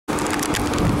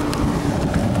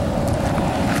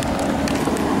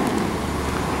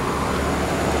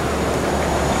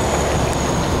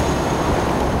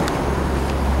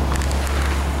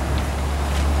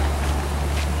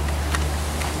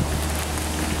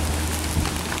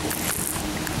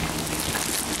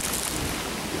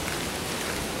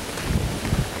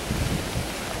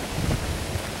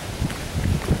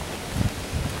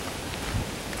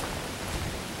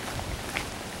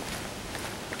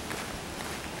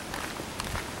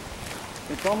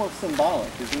It's almost symbolic,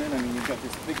 isn't it? I mean, you've got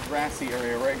this big grassy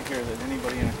area right here that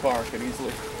anybody in a car could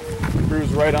easily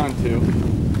cruise right onto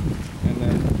and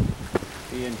then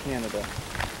be in Canada.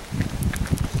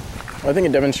 Well, I think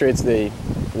it demonstrates the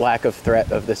lack of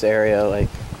threat of this area, like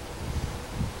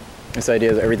this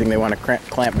idea that everything they want to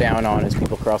clamp down on is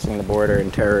people crossing the border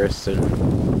and terrorists, and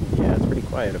yeah, it's pretty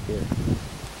quiet up here.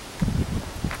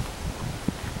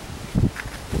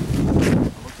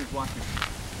 Look who's watching.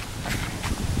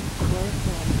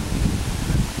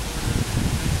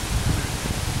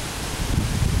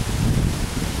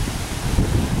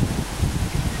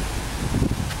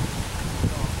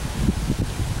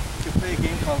 Play a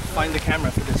game called Find the Camera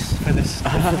for this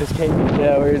cave.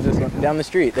 Yeah, where is this one? Down the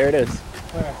street. There it is.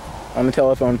 Where? On the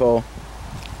telephone pole.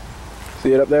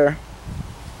 See it up there?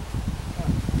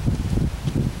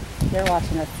 They're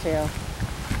watching us too.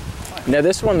 Now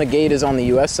this one, the gate is on the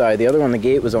US side. The other one, the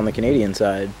gate was on the Canadian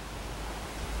side.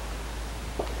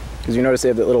 Because you notice they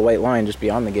have that little white line just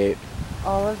beyond the gate.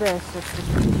 All of this just to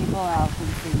keep people out from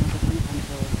seeing different countries.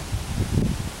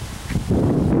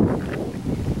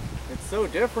 It's so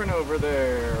different over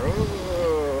there.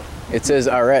 Oh. It says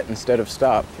arrête instead of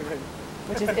stop.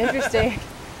 Which is interesting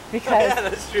because... Yeah,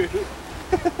 that's true.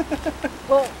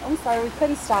 Well, I'm sorry, we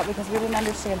couldn't stop because we didn't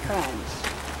understand French.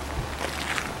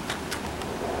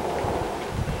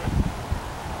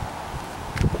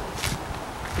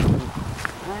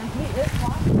 And he is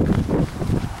walking.